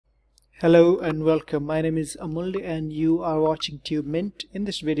Hello and welcome. My name is Amul and you are watching TubeMint. In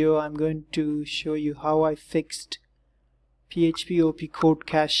this video I'm going to show you how I fixed PHP OPcode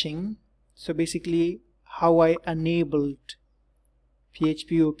caching. So basically how I enabled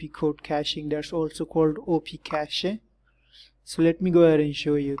PHP OPcode caching, that's also called OPcache. So let me go ahead and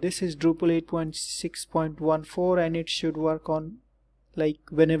show you. This is Drupal 8.6.14 and it should work on like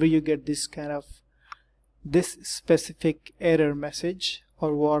whenever you get this specific error message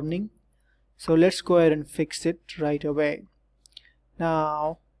or warning. So let's go ahead and fix it right away.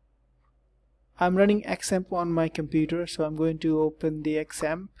 Now I'm running XAMPP on my computer, so I'm going to open the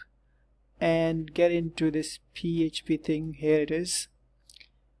XAMPP and get into this PHP thing. Here it is,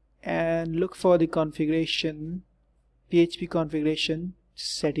 and look for the configuration, PHP configuration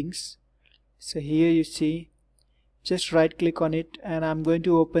settings. So here you see, just right click on it and I'm going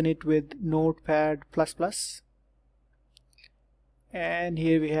to open it with Notepad++. And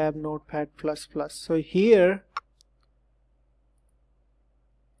here we have Notepad++. So here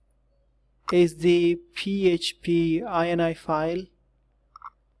is the PHP ini file,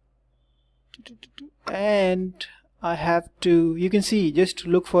 and I have to, you can see, just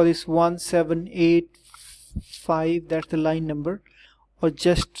look for this 1785, that's the line number, or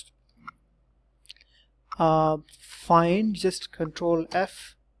just find, just Control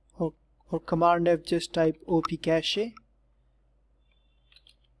F or Command F, just type OPcache.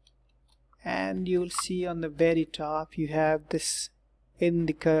 And you will see on the very top you have this in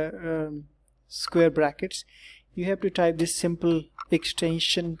the square brackets. You have to type this simple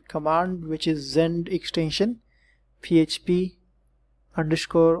extension command, which is Zend extension php _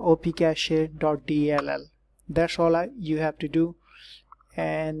 opcache.dll. That's all you have to do,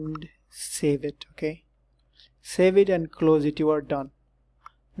 and save it. Okay, save it and close it. You are done.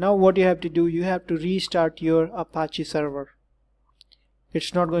 Now what you have to do, you have to restart your Apache server.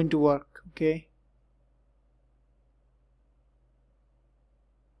 It's not going to work. Okay,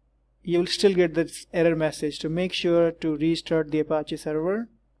 you will still get this error message. To make sure to restart the Apache server,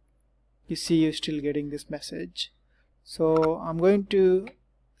 you see you're still getting this message. So I'm going to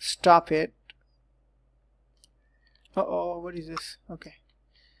stop it. What is this? Okay,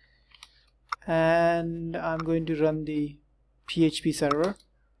 and I'm going to run the PHP server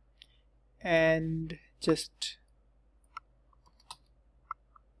and just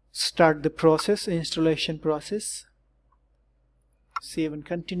start the process, installation process. Save and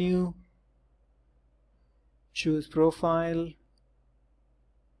continue, choose profile,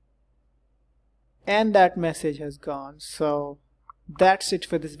 and that message has gone. So that's it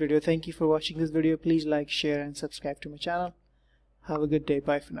for this video. Thank you for watching this video. Please like, share and subscribe to my channel. Have a good day.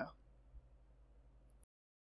 Bye for now.